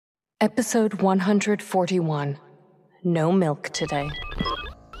Episode 141. No milk today.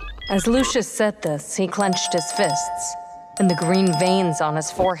 As Lucius said this, he clenched his fists, and the green veins on his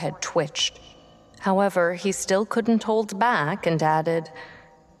forehead twitched. However, he still couldn't hold back and added,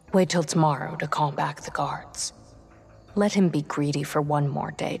 "Wait till tomorrow to call back the guards." Let him be greedy for one more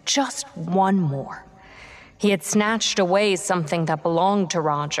day, just one more. He had snatched away something that belonged to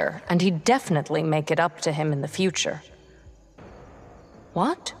Roger, and he'd definitely make it up to him in the future.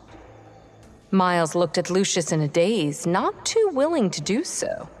 What? Miles looked at Lucius in a daze, not too willing to do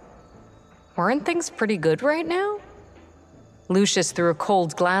so. Weren't things pretty good right now? Lucius threw a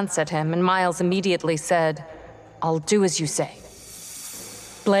cold glance at him, and Miles immediately said, "I'll do as you say."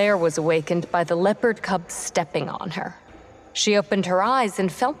 Blair was awakened by the leopard cub stepping on her. She opened her eyes and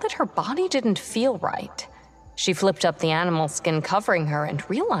felt that her body didn't feel right. She flipped up the animal skin covering her and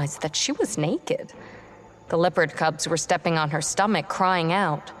realized that she was naked. The leopard cubs were stepping on her stomach, crying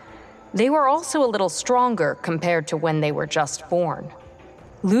out. They were also a little stronger compared to when they were just born.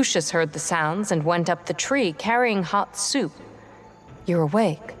 Lucius heard the sounds and went up the tree carrying hot soup. "You're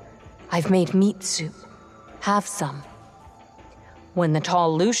awake. I've made meat soup. Have some." When the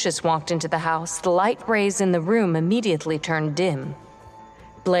tall Lucius walked into the house, the light rays in the room immediately turned dim.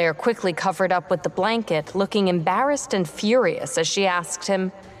 Blair quickly covered up with the blanket, looking embarrassed and furious as she asked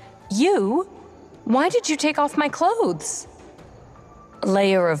him, "You? Why did you take off my clothes?" A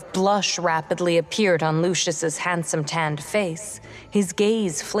layer of blush rapidly appeared on Lucius's handsome tanned face, his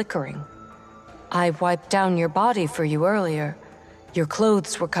gaze flickering. "I wiped down your body for you earlier. Your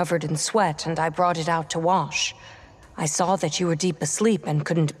clothes were covered in sweat and I brought it out to wash. I saw that you were deep asleep and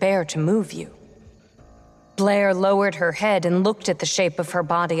couldn't bear to move you." Blair lowered her head and looked at the shape of her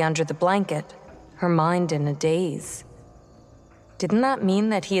body under the blanket, her mind in a daze. Didn't that mean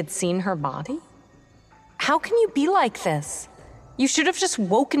that he had seen her body? "How can you be like this? You should have just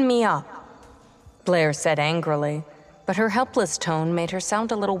woken me up," Blair said angrily, but her helpless tone made her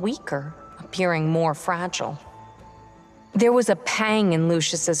sound a little weaker, appearing more fragile. There was a pang in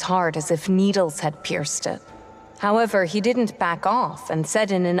Lucius's heart as if needles had pierced it. However, he didn't back off and said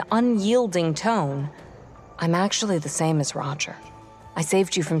in an unyielding tone, "I'm actually the same as Roger. I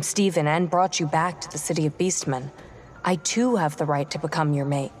saved you from Steven and brought you back to the city of Beastmen. I too have the right to become your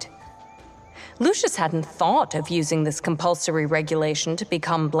mate." Lucius hadn't thought of using this compulsory regulation to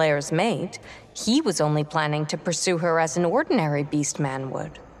become Blair's mate. He was only planning to pursue her as an ordinary beastman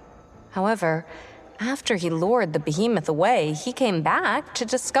would. However, after he lured the behemoth away, he came back to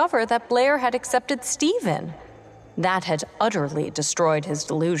discover that Blair had accepted Steven. That had utterly destroyed his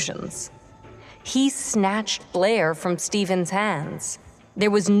delusions. He snatched Blair from Steven's hands.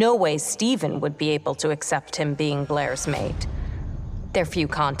 There was no way Steven would be able to accept him being Blair's mate. Their few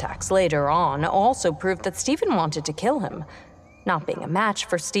contacts later on also proved that Steven wanted to kill him. Not being a match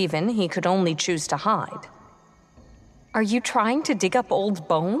for Steven, he could only choose to hide. "Are you trying to dig up old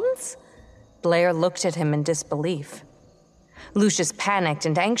bones?" Blair looked at him in disbelief. Lucius panicked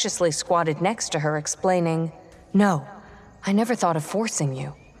and anxiously squatted next to her, explaining, "No, I never thought of forcing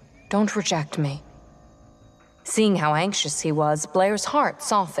you. Don't reject me." Seeing how anxious he was, Blair's heart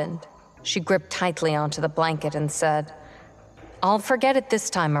softened. She gripped tightly onto the blanket and said, "I'll forget it this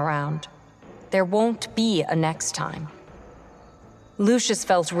time around. There won't be a next time." Lucius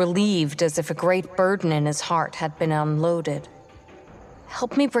felt relieved, as if a great burden in his heart had been unloaded.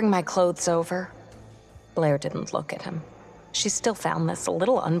 "Help me bring my clothes over." Blair didn't look at him. She still found this a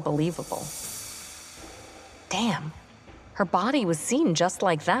little unbelievable. Damn, her body was seen just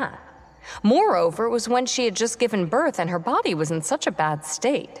like that. Moreover, it was when she had just given birth and her body was in such a bad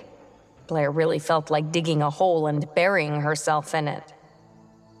state. Blair really felt like digging a hole and burying herself in it.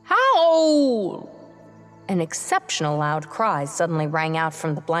 "Howl!" An exceptional loud cry suddenly rang out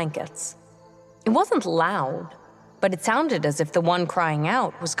from the blankets. It wasn't loud, but it sounded as if the one crying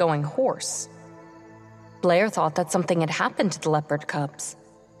out was going hoarse. Blair thought that something had happened to the leopard cubs.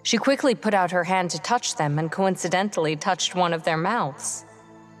 She quickly put out her hand to touch them and coincidentally touched one of their mouths.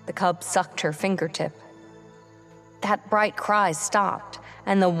 The cub sucked her fingertip. That bright cry stopped,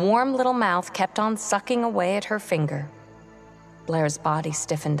 and the warm little mouth kept on sucking away at her finger. Blair's body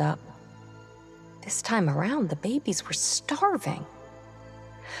stiffened up. This time around, the babies were starving.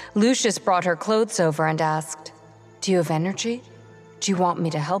 Lucius brought her clothes over and asked, "Do you have energy? Do you want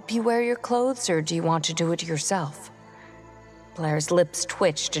me to help you wear your clothes, or do you want to do it yourself?" Blair's lips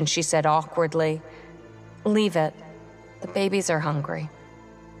twitched and she said awkwardly, "Leave it. The babies are hungry."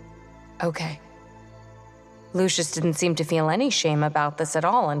 "Okay." Lucius didn't seem to feel any shame about this at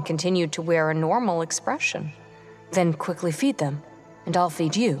all and continued to wear a normal expression. "Then quickly feed them, and I'll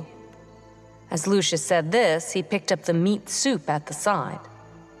feed you." As Lucius said this, he picked up the meat soup at the side.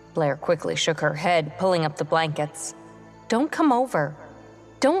 Blair quickly shook her head, pulling up the blankets. "Don't come over.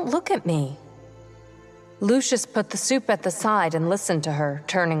 Don't look at me." Lucius put the soup at the side and listened to her,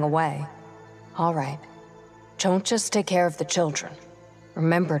 turning away. "All right. Don't just take care of the children.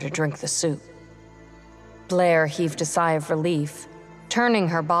 Remember to drink the soup." Blair heaved a sigh of relief, turning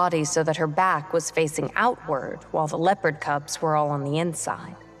her body so that her back was facing outward while the leopard cubs were all on the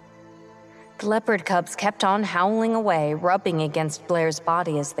inside. The leopard cubs kept on howling away, rubbing against Blair's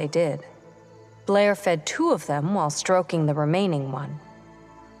body as they did. Blair fed 2 of them while stroking the remaining one.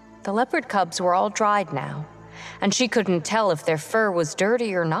 The leopard cubs were all dried now, and she couldn't tell if their fur was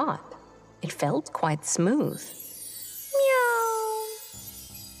dirty or not. It felt quite smooth. Meow.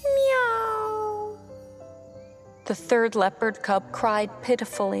 Meow. The 3rd leopard cub cried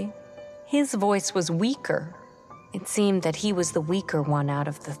pitifully. His voice was weaker. It seemed that he was the weaker one out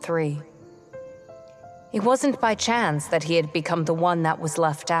of the 3. It wasn't by chance that he had become the one that was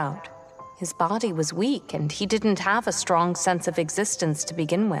left out. His body was weak, and he didn't have a strong sense of existence to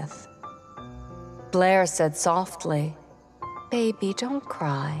begin with. Blair said softly, "Baby, don't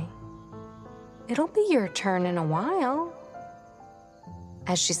cry. It'll be your turn in a while."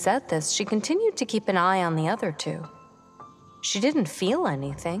 As she said this, she continued to keep an eye on the other 2. She didn't feel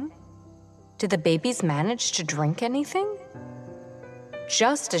anything. Did the babies manage to drink anything?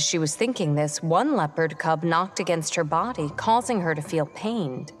 Just as she was thinking this, one leopard cub knocked against her body, causing her to feel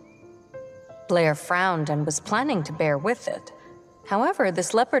pained. Blair frowned and was planning to bear with it. However,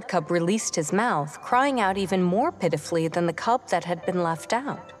 this leopard cub released his mouth, crying out even more pitifully than the cub that had been left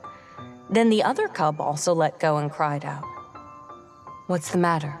out. Then the other cub also let go and cried out. "What's the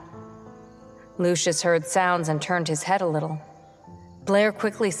matter?" Lucius heard sounds and turned his head a little. Blair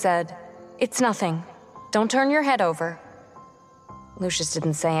quickly said, "It's nothing. Don't turn your head over." Lucius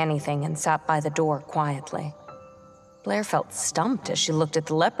didn't say anything and sat by the door quietly. Blair felt stumped as she looked at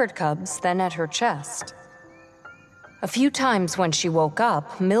the leopard cubs, then at her chest. A few times when she woke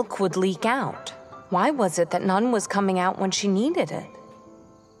up, milk would leak out. Why was it that none was coming out when she needed it?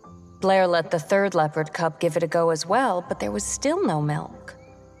 Blair let the 3rd leopard cub give it a go as well, but there was still no milk.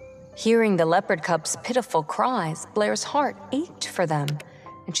 Hearing the leopard cub's pitiful cries, Blair's heart ached for them,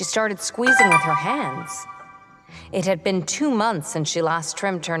 and she started squeezing with her hands. It had been 2 months since she last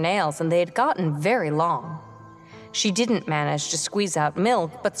trimmed her nails, and they had gotten very long. She didn't manage to squeeze out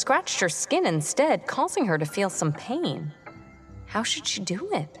milk, but scratched her skin instead, causing her to feel some pain. How should she do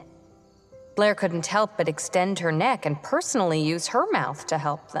it? Blair couldn't help but extend her neck and personally use her mouth to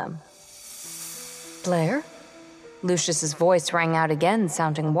help them. "Blair?" Lucius's voice rang out again,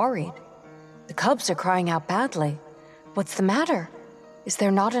 sounding worried. "The cubs are crying out badly. What's the matter? Is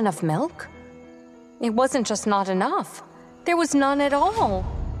there not enough milk?" It wasn't just not enough. There was none at all.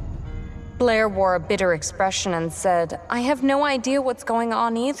 Blair wore a bitter expression and said, "I have no idea what's going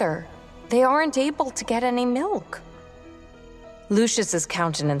on either. They aren't able to get any milk." Lucius's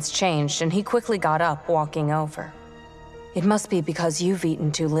countenance changed, and he quickly got up, walking over. "It must be because you've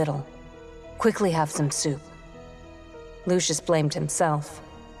eaten too little. Quickly have some soup." Lucius blamed himself.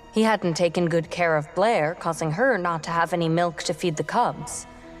 He hadn't taken good care of Blair, causing her not to have any milk to feed the cubs.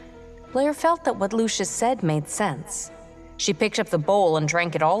 Blair felt that what Lucius said made sense. She picked up the bowl and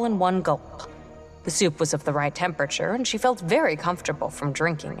drank it all in one gulp. The soup was of the right temperature, and she felt very comfortable from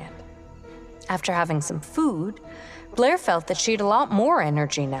drinking it. After having some food, Blair felt that she had a lot more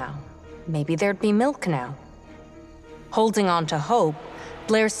energy now. Maybe there'd be milk now. Holding on to hope,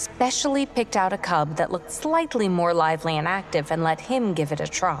 Blair specially picked out a cub that looked slightly more lively and active and let him give it a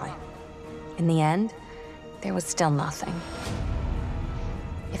try. In the end, there was still nothing.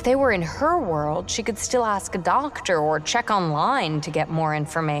 If they were in her world, she could still ask a doctor or check online to get more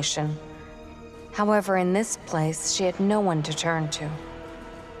information. However, in this place, she had no one to turn to.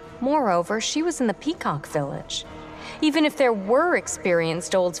 Moreover, she was in the Peacock Village. Even if there were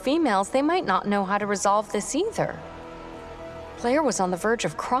experienced old females, they might not know how to resolve this either. Blair was on the verge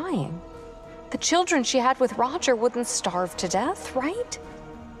of crying. The children she had with Roger wouldn't starve to death, right?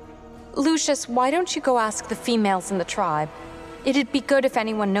 "Lucius, why don't you go ask the females in the tribe? It'd be good if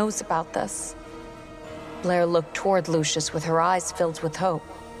anyone knows about this." Blair looked toward Lucius with her eyes filled with hope.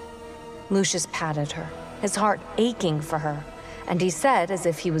 Lucius patted her, his heart aching for her, and he said, as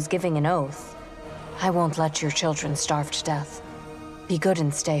if he was giving an oath, "I won't let your children starve to death. Be good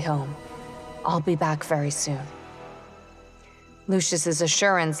and stay home. I'll be back very soon." Lucius's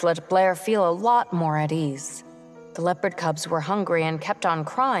assurance let Blair feel a lot more at ease. The leopard cubs were hungry and kept on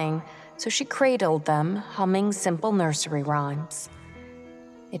crying, so she cradled them, humming simple nursery rhymes.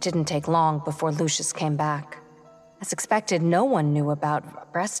 It didn't take long before Lucius came back. As expected, no one knew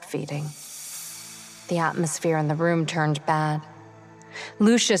about breastfeeding. The atmosphere in the room turned bad.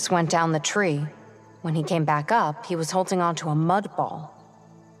 Lucius went down the tree. When he came back up, he was holding onto a mud ball.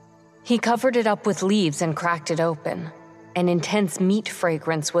 He covered it up with leaves and cracked it open. An intense meat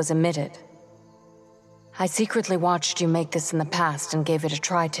fragrance was emitted. I secretly watched you make this in the past and gave it a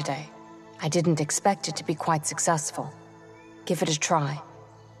try today. I didn't expect it to be quite successful. Give it a try.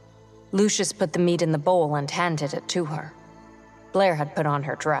 Lucius put the meat in the bowl and handed it to her. Blair had put on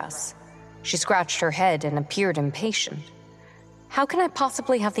her dress. She scratched her head and appeared impatient. How can I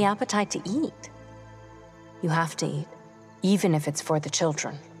possibly have the appetite to eat? You have to eat, even if it's for the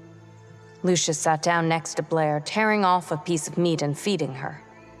children. Lucius sat down next to Blair, tearing off a piece of meat and feeding her.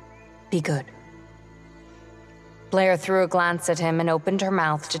 Be good. Blair threw a glance at him and opened her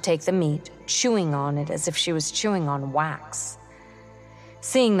mouth to take the meat, chewing on it as if she was chewing on wax.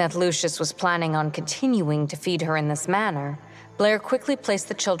 Seeing that Lucius was planning on continuing to feed her in this manner, Blair quickly placed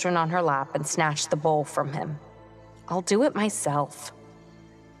the children on her lap and snatched the bowl from him. I'll do it myself.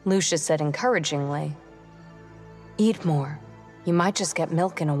 Lucius said encouragingly. Eat more. You might just get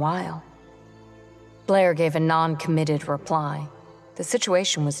milk in a while. Blair gave a non-committed reply. The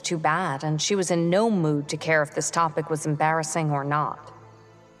situation was too bad, and she was in no mood to care if this topic was embarrassing or not.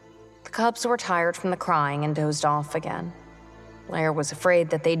 The cubs were tired from the crying and dozed off again. Blair was afraid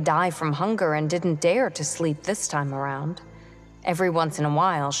that they'd die from hunger and didn't dare to sleep this time around. Every once in a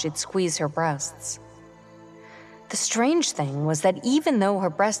while, she'd squeeze her breasts. The strange thing was that even though her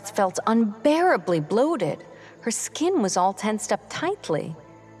breasts felt unbearably bloated, her skin was all tensed up tightly.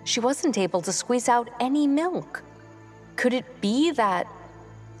 She wasn't able to squeeze out any milk. Could it be that...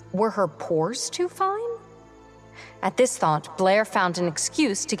 were her pores too fine? At this thought, Blair found an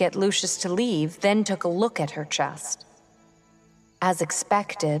excuse to get Lucius to leave, then took a look at her chest. As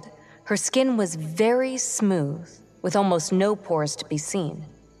expected, her skin was very smooth, with almost no pores to be seen.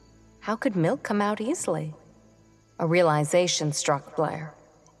 How could milk come out easily? A realization struck Blair.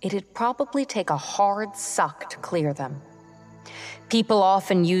 It'd probably take a hard suck to clear them. People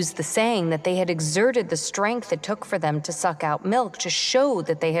often used the saying that they had exerted the strength it took for them to suck out milk to show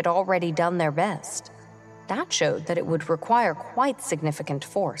that they had already done their best. That showed that it would require quite significant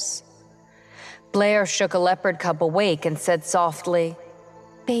force. Blair shook a leopard cub awake and said softly,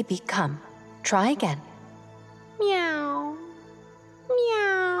 "Baby, come. Try again." Meow.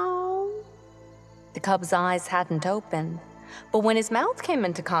 Meow. The cub's eyes hadn't opened, but when his mouth came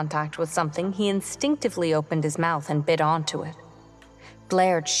into contact with something, he instinctively opened his mouth and bit onto it.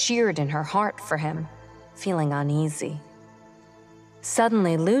 Blair cheered in her heart for him, feeling uneasy.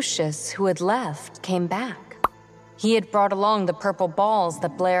 Suddenly, Lucius, who had left, came back. He had brought along the purple balls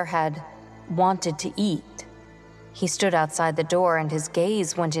that Blair had wanted to eat. He stood outside the door and his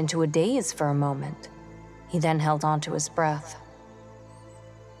gaze went into a daze for a moment. He then held on to his breath.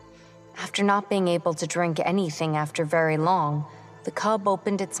 After not being able to drink anything after very long, the cub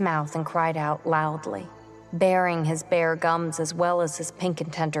opened its mouth and cried out loudly, baring his bare gums as well as his pink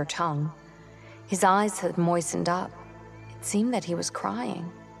and tender tongue. His eyes had moistened up. It seemed that he was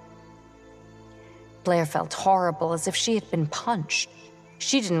crying. Blair felt horrible, as if she had been punched.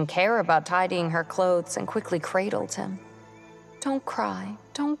 She didn't care about tidying her clothes and quickly cradled him. Don't cry,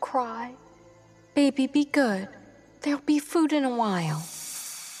 don't cry. Baby, be good. There'll be food in a while.